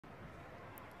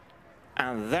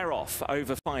And they're off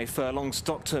over 5 furlongs.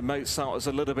 Dr. Mozart was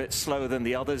a little bit slower than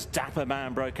the others. Dapper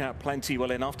Man broke out plenty well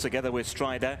enough together with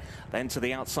Strider. Then to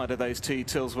the outside of those two,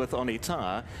 Tilsworth on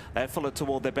Itar. They're followed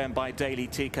toward the bend by Daily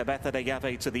T. Cabeza de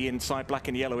Llave to the inside. Black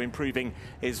and yellow improving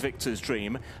is Victor's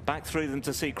Dream. Back through them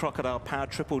to see Crocodile Power.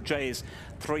 Triple J's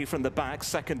 3 from the back.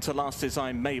 Second to last is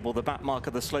I'm Mabel. The back marker,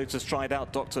 the slow to stride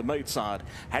out, Dr. Mozart.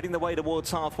 Heading the way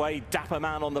towards halfway. Dapper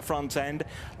Man on the front end.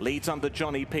 Leads under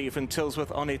Johnny P from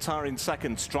Tilsworth on Itar in second.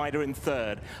 Strider in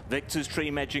third. Victor's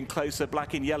Dream edging closer.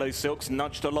 Black and yellow silks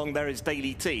nudged along. There is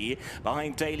Daily T.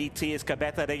 Behind Daily T is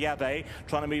Cabeza de Llave.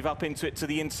 Trying to move up into it to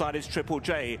the inside is Triple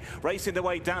J. Racing the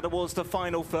way down towards the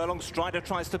final furlong. Strider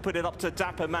tries to put it up to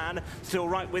Dapper Man. Still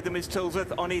right with him is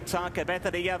Tilsworth on Itar.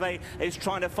 Cabeza de Llave is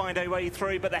trying to find a way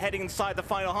through, but they're heading inside the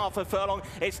final half of furlong.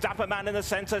 It's Dapper Man in the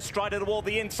centre. Strider toward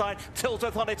the inside.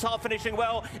 Tilsworth on Itar finishing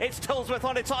well. It's Tilsworth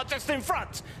on Itar just in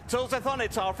front. Tilsworth on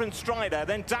Itar from Strider.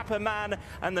 Then Dapper Man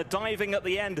and the diving at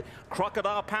the end.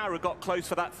 Crocodile Power got close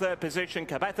for that third position.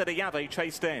 Cabeza de Llave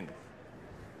chased in.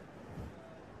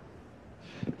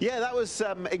 Yeah, that was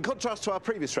in contrast to our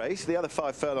previous race, the other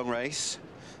 5 furlong race.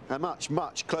 A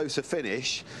much closer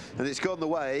finish, and it's gone the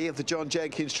way of the John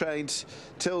Jenkins trained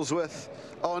Tilsworth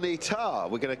on Itar.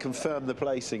 We're going to confirm the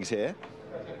placings here.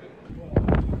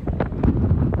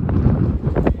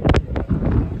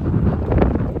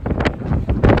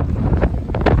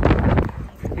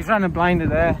 He's ran a blinder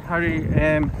there, Harry.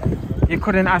 You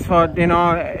couldn't ask for, you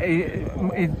know,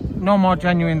 no more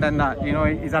genuine than that. You know,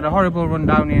 he's had a horrible run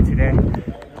down here today.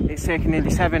 It's taken nearly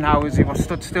 7 hours. He was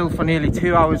stood still for nearly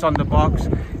 2 hours on the box.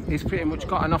 He's pretty much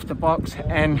gotten off the box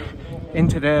and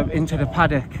into the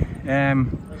paddock.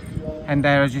 And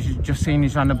there, as you've just seen,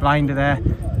 he's ran a blinder there.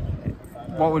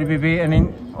 What would he be beaten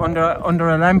in under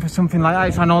a length or something like that?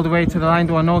 He's ran all the way to the line.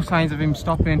 There were no signs of him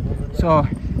stopping. So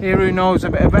here, who knows, a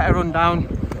better run down,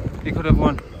 he could have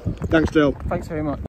won. Thanks, Jill. Thanks very much.